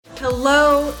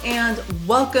Hello and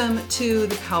welcome to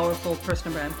the Powerful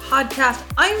Personal Brand Podcast.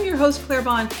 I'm your host, Claire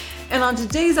Bond, and on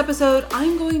today's episode,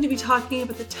 I'm going to be talking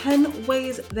about the 10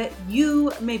 ways that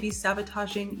you may be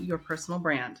sabotaging your personal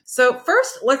brand. So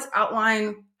first, let's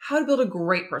outline how to build a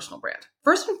great personal brand.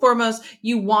 First and foremost,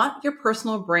 you want your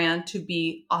personal brand to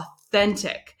be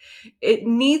authentic. It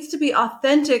needs to be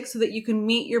authentic so that you can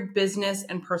meet your business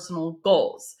and personal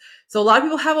goals. So a lot of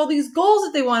people have all these goals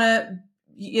that they want to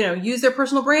use their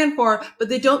personal brand for, but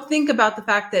they don't think about the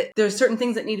fact that there's certain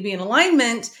things that need to be in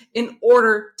alignment in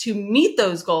order to meet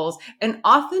those goals. And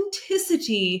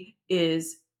authenticity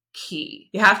is key.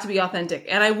 You have to be authentic.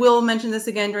 And I will mention this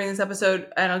again during this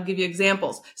episode, and I'll give you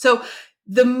examples. So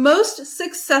the most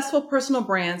successful personal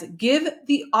brands give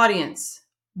the audience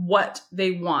what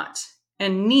they want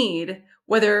and need,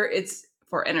 whether it's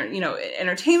for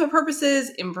entertainment purposes,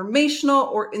 informational,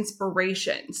 or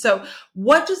inspiration. So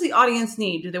what does the audience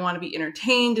need? Do they want to be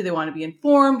entertained? Do they want to be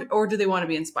informed? Or do they want to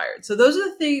be inspired? So those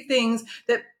are the things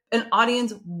that an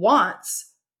audience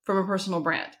wants from a personal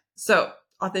brand. So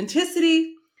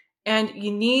authenticity, and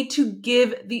you need to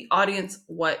give the audience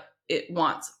what it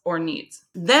wants or needs.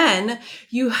 Then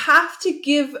you have to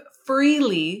give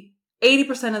freely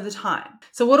 80% of the time.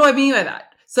 So what do I mean by that?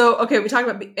 So, okay, we talked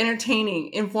about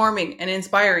entertaining, informing, and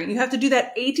inspiring. You have to do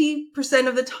that 80%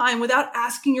 of the time without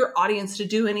asking your audience to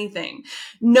do anything.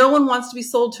 No one wants to be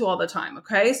sold to all the time,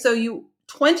 okay? So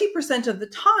 20% of the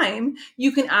time,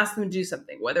 you can ask them to do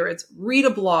something, whether it's read a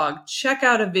blog, check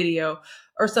out a video,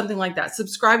 or something like that.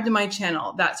 Subscribe to my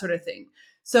channel, that sort of thing.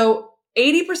 So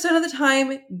 80% of the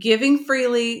time, giving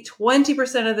freely,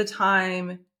 20% of the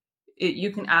time,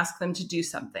 you can ask them to do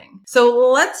something.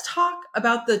 So let's talk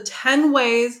about the 10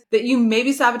 ways that you may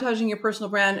be sabotaging your personal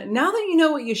brand. Now that you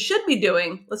know what you should be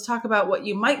doing, let's talk about what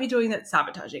you might be doing that's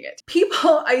sabotaging it.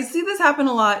 I see this happen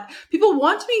a lot. People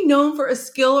want to be known for a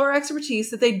skill or expertise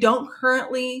that they don't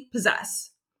currently possess,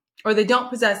 or they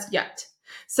don't possess yet.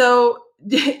 So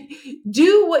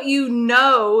do what you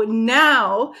know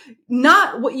now,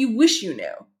 not what you wish you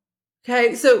knew.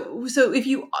 Okay. So if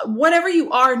whatever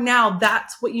you are now,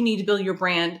 that's what you need to build your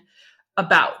brand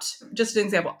about. Just an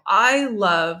example. I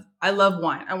love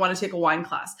wine. I want to take a wine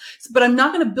class, but I'm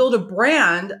not going to build a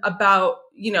brand about,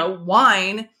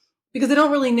 wine because I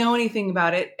don't really know anything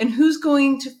about it. And who's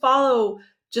going to follow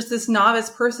just this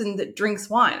novice person that drinks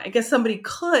wine? I guess somebody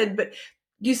could, but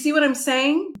do you see what I'm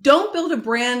saying? Don't build a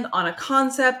brand on a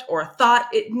concept or a thought.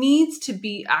 It needs to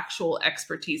be actual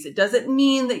expertise. It doesn't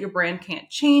mean that your brand can't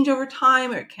change over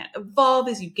time or it can't evolve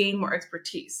as you gain more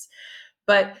expertise.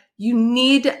 But you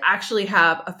need to actually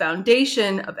have a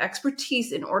foundation of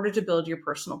expertise in order to build your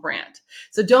personal brand.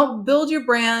 So don't build your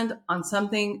brand on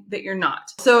something that you're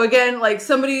not. So again, like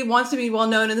somebody wants to be well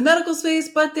known in the medical space,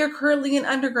 but they're currently an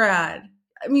undergrad.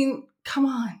 I mean, come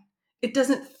on. It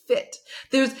doesn't fit.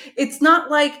 It's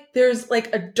not like there's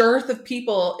like a dearth of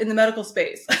people in the medical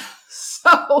space.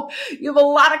 So you have a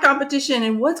lot of competition,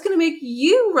 and what's going to make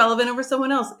you relevant over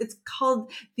someone else? It's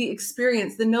called the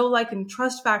experience, the know, like, and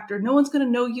trust factor. No one's going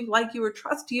to know you, like you, or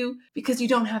trust you because you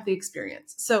don't have the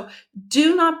experience. So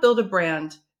do not build a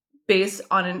brand based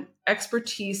on an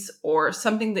expertise or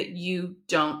something that you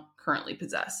don't currently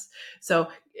possess. So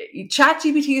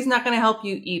ChatGPT is not going to help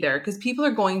you either, because people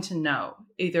are going to know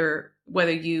either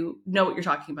whether you know what you're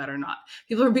talking about or not.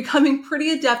 People are becoming pretty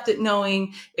adept at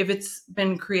knowing if it's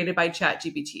been created by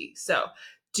ChatGPT. So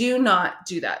do not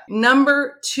do that.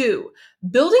 Number 2,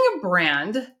 building a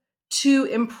brand to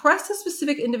impress a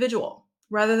specific individual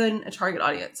rather than a target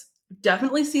audience.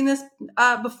 Definitely seen this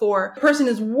before. The person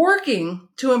is working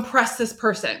to impress this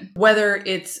person, whether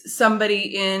it's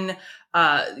somebody in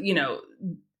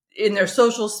their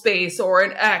social space or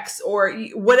an ex or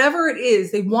whatever it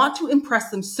is. They want to impress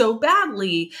them so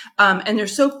badly, and they're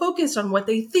so focused on what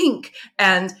they think,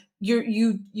 and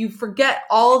you forget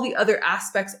all the other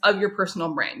aspects of your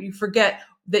personal brand. You forget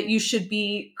that you should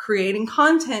be creating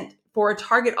content for a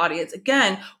target audience.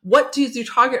 Again, what does your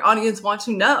target audience want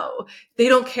to know? They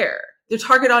don't care. It's a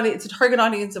target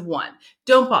audience of 1.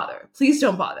 Don't bother. Please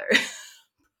don't bother.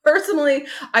 Personally,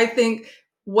 I think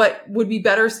what would be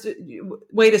better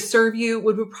way to serve you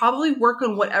would probably work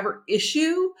on whatever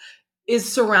issue is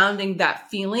surrounding that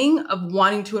feeling of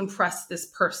wanting to impress this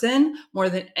person more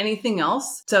than anything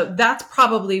else. So that's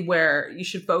probably where you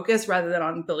should focus rather than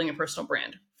on building a personal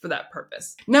brand for that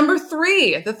purpose. Number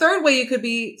 3, the third way you could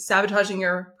be sabotaging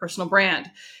your personal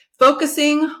brand,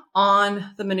 focusing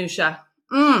on the minutia.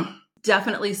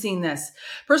 Definitely seen this.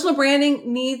 Personal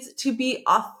branding needs to be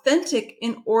authentic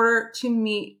in order to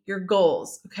meet your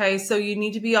goals. Okay. So you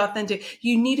need to be authentic.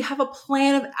 You need to have a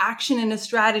plan of action and a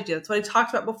strategy. That's what I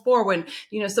talked about before when,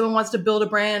 someone wants to build a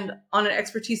brand on an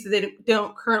expertise that they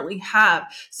don't currently have.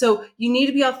 So you need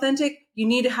to be authentic. You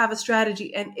need to have a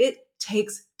strategy, and it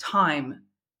takes time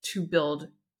to build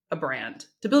a brand,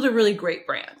 to build a really great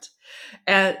brand.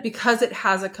 And because it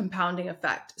has a compounding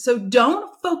effect. So don't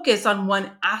focus on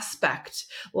one aspect,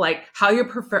 like how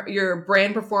your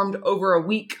brand performed over a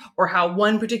week or how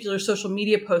one particular social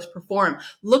media post performed.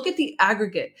 Look at the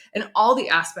aggregate and all the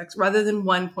aspects rather than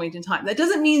one point in time. That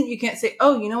doesn't mean that you can't say,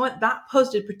 oh, you know what? That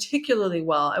post did particularly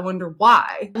well. I wonder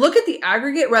why. Look at the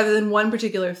aggregate rather than one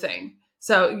particular thing.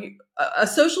 So a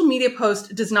social media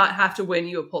post does not have to win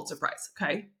you a Pulitzer Prize,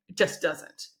 okay? It just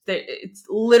doesn't. It's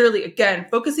literally, again,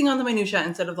 focusing on the minutia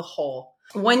instead of the whole.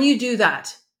 When you do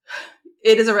that,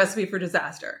 it is a recipe for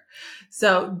disaster.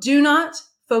 So do not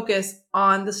focus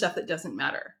on the stuff that doesn't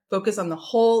matter. Focus on the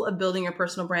whole of building your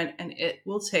personal brand, and it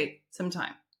will take some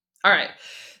time. All right.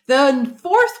 The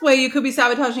fourth way you could be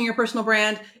sabotaging your personal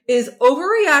brand is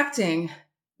overreacting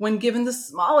when given the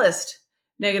smallest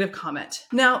negative comment.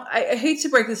 Now, I hate to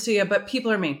break this to you, but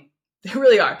people are mean. They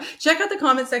really are. Check out the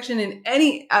comment section in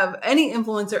any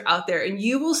influencer out there, and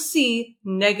you will see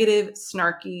negative,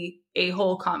 snarky,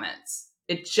 a-hole comments.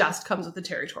 It just comes with the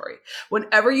territory.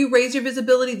 Whenever you raise your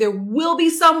visibility, there will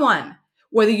be someone,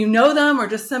 whether you know them or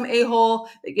just some a-hole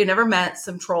that you never met,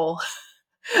 some troll,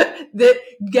 that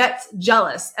gets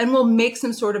jealous and will make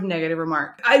some sort of negative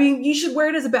remark. I mean, you should wear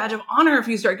it as a badge of honor if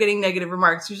you start getting negative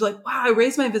remarks. You're like, wow, I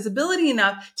raised my visibility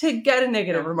enough to get a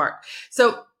negative remark.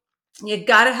 So you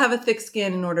got to have a thick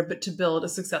skin in order to build a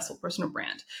successful personal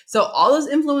brand. So all those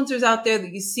influencers out there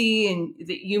that you see and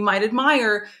that you might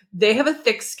admire, they have a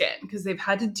thick skin because they've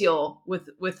had to deal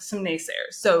with some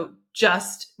naysayers. So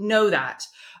just know that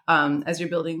as you're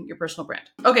building your personal brand.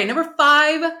 Okay, number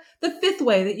 5, the fifth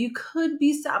way that you could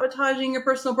be sabotaging your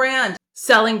personal brand,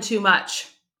 selling too much.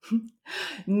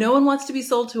 No one wants to be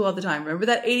sold to all the time. Remember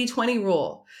that 80-20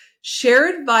 rule.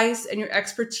 Share advice and your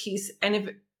expertise, and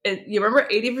if you remember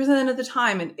 80% of the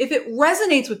time. And if it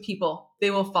resonates with people, they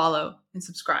will follow and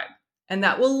subscribe. And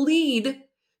that will lead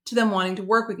to them wanting to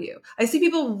work with you. I see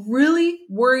people really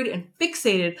worried and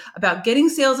fixated about getting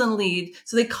sales and leads.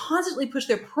 So they constantly push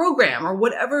their program or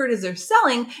whatever it is they're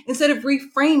selling instead of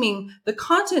reframing the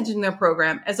content in their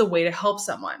program as a way to help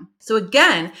someone. So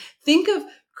again, think of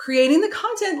creating the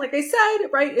content, like I said,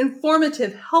 right?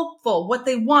 Informative, helpful, what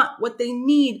they want, what they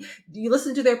need. You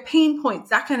listen to their pain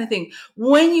points, that kind of thing.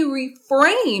 When you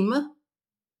reframe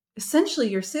essentially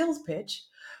your sales pitch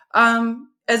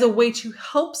as a way to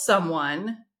help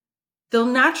someone, they'll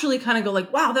naturally kind of go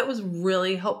like, wow, that was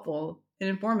really helpful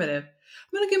and informative.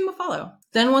 I'm going to give them a follow.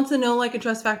 Then once the know, like, and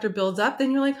trust factor builds up,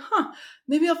 then you're like,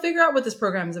 maybe I'll figure out what this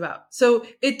program is about. So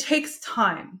it takes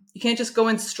time. You can't just go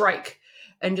and strike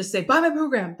and just say, buy my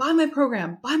program, buy my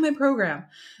program, buy my program.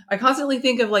 I constantly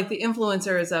think of like the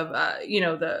influencers of,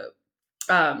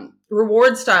 the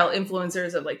reward style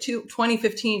influencers of like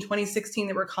 2015, 2016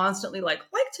 that were constantly like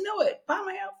to know it, buy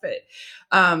my outfit.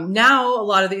 Now a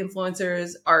lot of the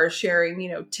influencers are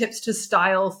sharing, tips to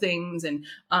style things and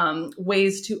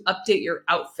ways to update your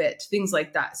outfit, things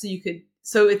like that.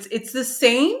 So it's the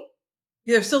same.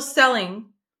 They're still selling,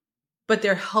 but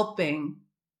they're helping.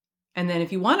 And then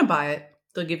if you want to buy it,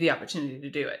 they'll give you the opportunity to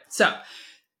do it. So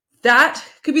that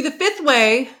could be the fifth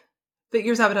way that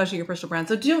you're sabotaging your personal brand.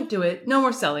 So don't do it. No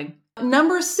more selling.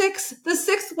 Number 6, the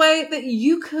sixth way that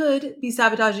you could be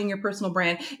sabotaging your personal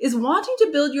brand is wanting to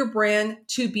build your brand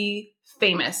to be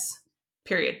famous,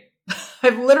 period.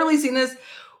 I've literally seen this.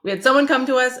 We had someone come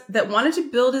to us that wanted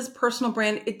to build his personal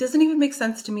brand. It doesn't even make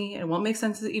sense to me. It won't make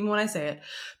sense even when I say it.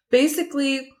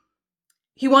 Basically,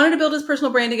 he wanted to build his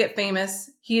personal brand to get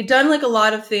famous. He had done like a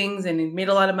lot of things and he made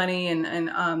a lot of money and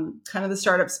kind of the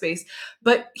startup space,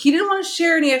 but he didn't want to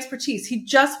share any expertise. He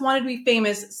just wanted to be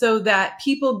famous so that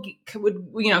people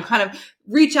would, kind of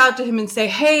reach out to him and say,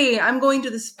 hey, I'm going to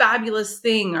this fabulous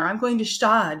thing, or I'm going to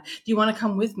Stad. Do you want to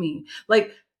come with me?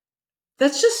 Like,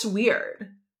 that's just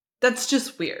weird. That's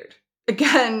just weird.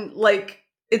 Again, like,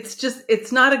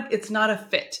 it's not a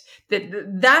fit.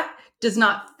 That does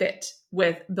not fit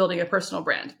with building a personal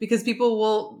brand, because people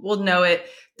will know it.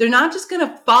 They're not just going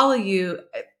to follow you.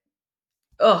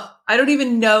 I don't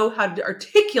even know how to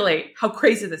articulate how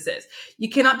crazy this is. You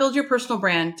cannot build your personal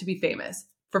brand to be famous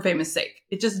for famous sake.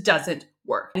 It just doesn't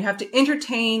work. You have to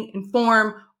entertain,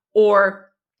 inform,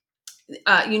 or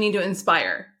you need to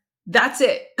inspire. That's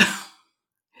it.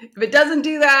 If it doesn't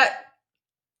do that,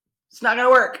 it's not going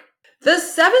to work. The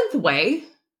 7th way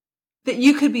that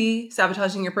you could be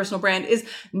sabotaging your personal brand is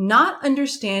not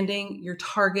understanding your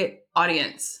target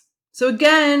audience. So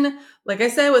again, like I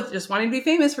said, with just wanting to be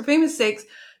famous for famous sakes,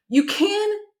 you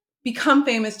can become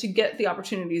famous to get the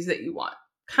opportunities that you want.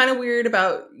 Kind of weird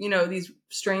about, these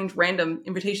strange random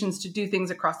invitations to do things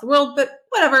across the world, but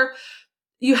whatever.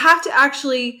 You have to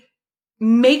actually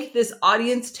make this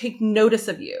audience take notice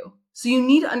of you. So you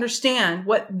need to understand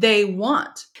what they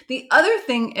want. The other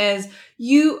thing is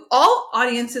all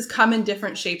audiences come in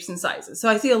different shapes and sizes. So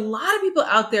I see a lot of people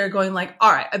out there going like,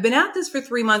 all right, I've been at this for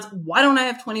 3 months. Why don't I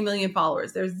have 20 million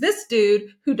followers? There's this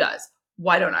dude who does.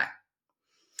 Why don't I?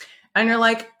 And you're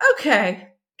like,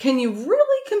 okay, can you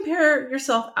really compare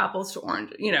yourself apples to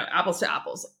orange, apples to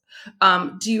apples?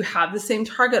 Do you have the same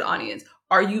target audience?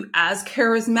 Are you as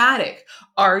charismatic?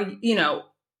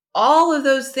 All of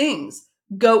those things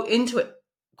go into it.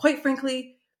 Quite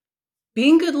frankly,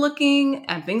 being good looking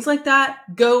and things like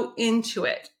that go into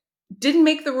it. Didn't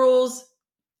make the rules.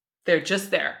 They're just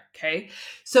there. Okay.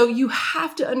 So you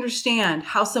have to understand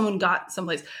how someone got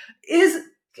someplace. Is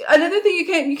another thing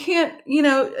you can't,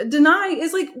 deny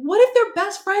is like, what if their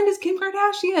best friend is Kim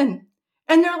Kardashian?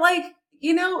 And they're like,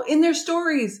 in their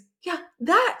stories, yeah,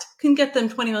 that can get them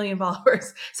 20 million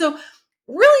followers. So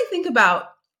really think about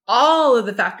all of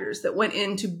the factors that went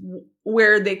into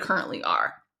where they currently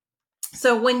are.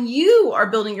 So when you are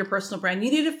building your personal brand,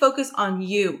 you need to focus on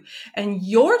you and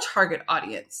your target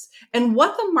audience and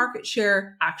what the market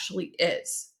share actually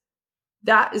is.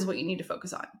 That is what you need to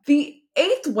focus on. The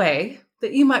 8th way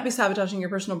that you might be sabotaging your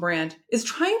personal brand is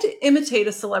trying to imitate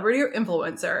a celebrity or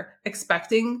influencer,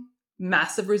 expecting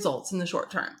massive results in the short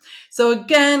term. So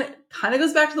again, kind of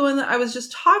goes back to the one that I was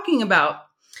just talking about.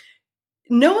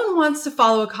 No one wants to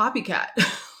follow a copycat.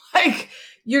 Like,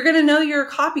 you're going to know you're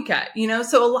a copycat,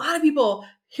 So a lot of people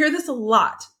hear this a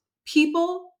lot.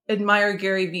 People admire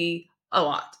Gary Vee a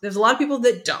lot. There's a lot of people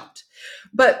that don't.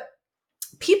 But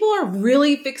people are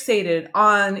really fixated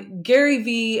on Gary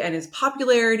Vee and his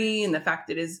popularity and the fact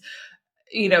that his,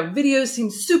 videos seem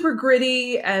super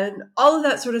gritty and all of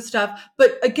that sort of stuff.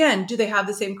 But again, do they have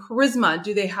the same charisma?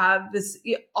 Do they have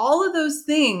all of those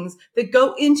things that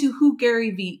go into who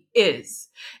Gary Vee is?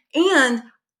 And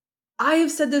I have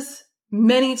said this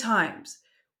many times.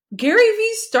 Gary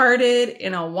Vee started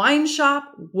in a wine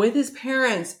shop with his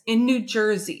parents in New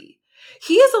Jersey.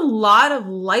 He has a lot of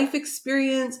life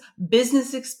experience,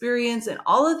 business experience, and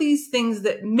all of these things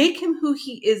that make him who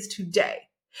he is today.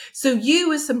 So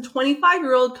you, as some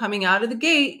 25-year-old coming out of the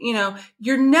gate,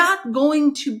 you're not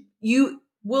going to,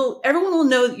 everyone will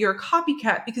know that you're a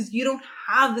copycat because you don't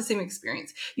have the same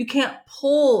experience. You can't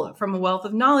pull from a wealth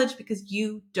of knowledge because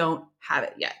you don't have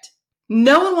it yet.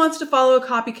 No one wants to follow a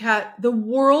copycat. The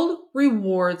world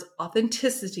rewards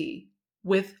authenticity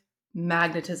with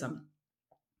magnetism.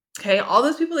 Okay. All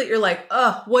those people that you're like,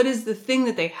 what is the thing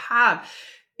that they have?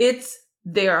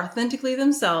 They are authentically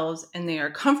themselves and they are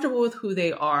comfortable with who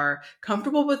they are,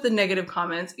 comfortable with the negative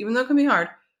comments, even though it can be hard.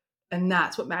 And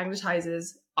that's what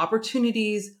magnetizes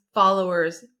opportunities,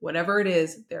 followers, whatever it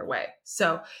is, their way.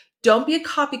 So don't be a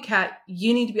copycat.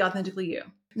 You need to be authentically you.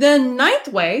 The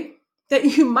 9th way that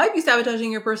you might be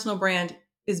sabotaging your personal brand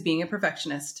is being a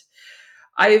perfectionist.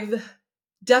 I've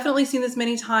definitely seen this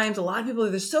many times. A lot of people,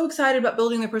 they're so excited about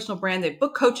building their personal brand. They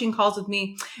book coaching calls with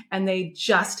me and they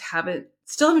just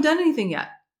still haven't done anything yet.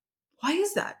 Why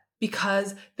is that?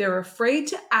 Because they're afraid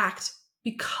to act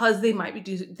because they might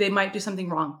do something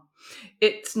wrong.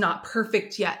 It's not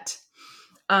perfect yet.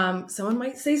 Someone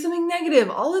might say something negative,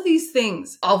 all of these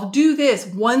things. I'll do this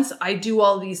once I do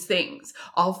all these things.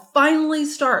 I'll finally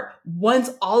start once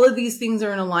all of these things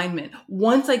are in alignment.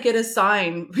 Once I get a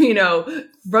sign,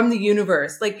 from the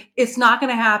universe, it's not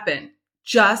going to happen.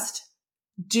 Just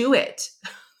do it.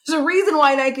 There's a reason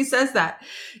why Nike says that.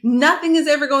 Nothing is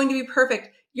ever going to be perfect.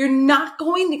 You're not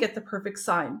going to get the perfect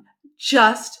sign.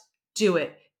 Just do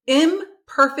it.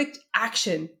 Imperfect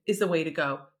action is the way to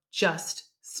go. Just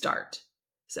start.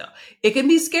 So it can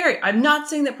be scary. I'm not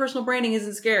saying that personal branding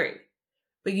isn't scary,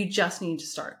 but you just need to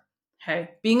start.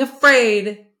 Okay. Being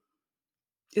afraid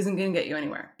isn't going to get you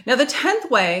anywhere. Now, the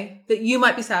 10th way that you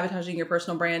might be sabotaging your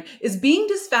personal brand is being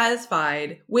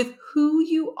dissatisfied with who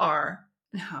you are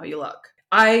and how you look.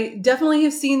 I definitely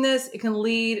have seen this. It can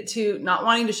lead to not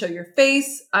wanting to show your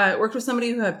face. I worked with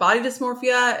somebody who had body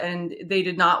dysmorphia and they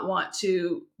did not want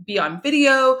to be on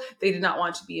video. They did not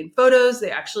want to be in photos.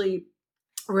 They actually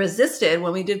resisted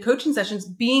when we did coaching sessions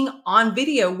being on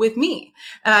video with me.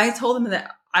 And I told them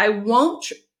that I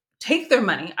won't take their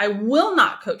money. I will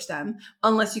not coach them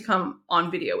unless you come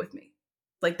on video with me.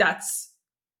 That's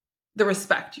the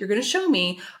respect you're going to show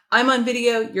me. I'm on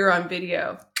video. You're on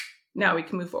video. Now we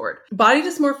can move forward. Body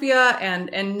dysmorphia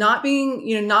and not being,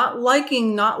 not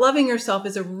liking, not loving yourself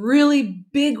is a really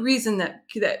big reason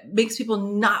that makes people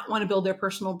not want to build their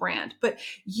personal brand. But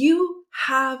you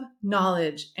have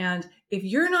knowledge. And if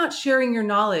you're not sharing your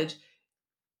knowledge,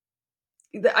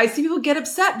 I see people get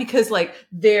upset because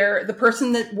the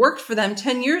person that worked for them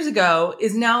 10 years ago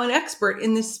is now an expert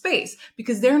in this space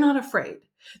because they're not afraid.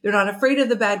 They're not afraid of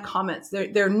the bad comments.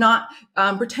 They're not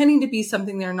pretending to be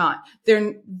something they're not.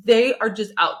 They are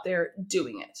just out there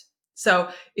doing it. So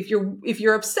if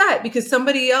you're upset because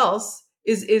somebody else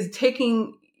is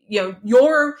taking,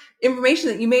 your information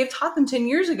that you may have taught them 10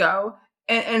 years ago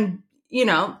and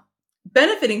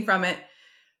benefiting from it,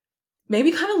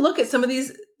 maybe kind of look at some of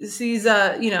these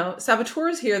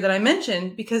saboteurs here that I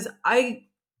mentioned, because I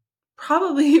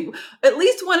probably, at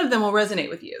least one of them will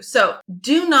resonate with you. So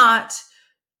do not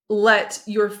let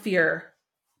your fear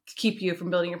keep you from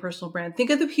building your personal brand. Think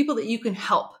of the people that you can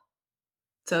help.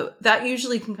 So that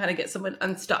usually can kind of get someone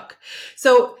unstuck.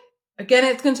 So again,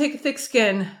 it's going to take a thick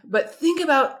skin, but think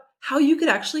about how you could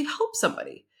actually help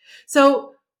somebody.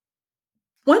 So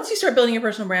once you start building your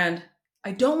personal brand,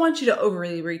 I don't want you to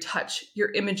overly retouch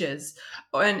your images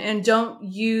and don't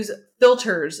use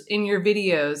filters in your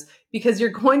videos, because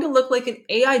you're going to look like an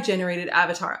AI generated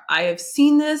avatar. I have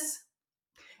seen this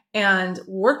and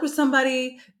worked with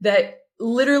somebody that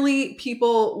literally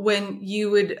people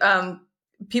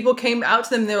came out to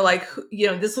them, they were like,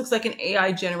 this looks like an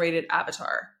AI generated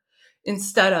avatar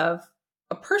instead of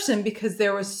a person, because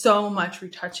there was so much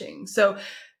retouching. So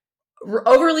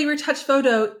overly retouched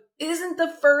photo isn't the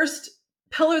first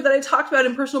pillar that I talked about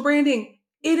in personal branding.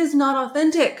 It is not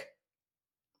authentic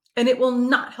and it will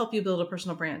not help you build a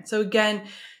personal brand. So again,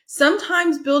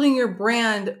 sometimes building your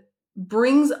brand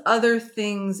brings other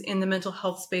things in the mental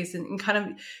health space and kind of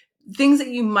things that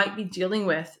you might be dealing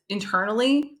with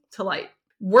internally to light.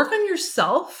 Work on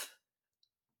yourself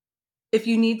if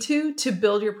you need to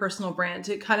build your personal brand,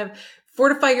 to kind of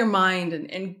fortify your mind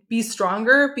and be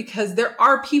stronger, because there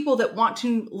are people that want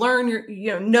to learn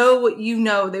know what you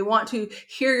know. They want to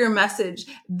hear your message.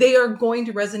 They are going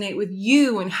to resonate with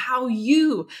you and how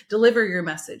you deliver your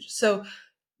message. So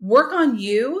work on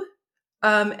you.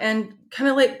 And kind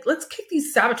of let's kick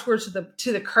these saboteurs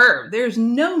to the curb. There's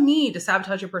no need to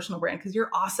sabotage your personal brand because you're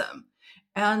awesome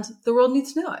and the world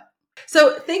needs to know it.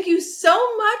 So thank you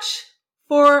so much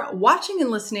for watching and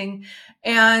listening.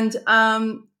 And,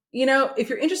 if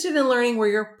you're interested in learning where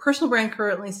your personal brand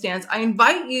currently stands, I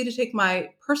invite you to take my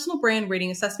personal brand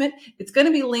rating assessment. It's going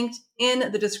to be linked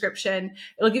in the description.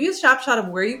 It'll give you a snapshot of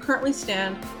where you currently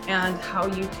stand and how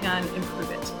you can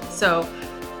improve it. So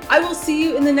I will see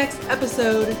you in the next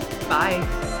episode.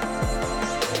 Bye.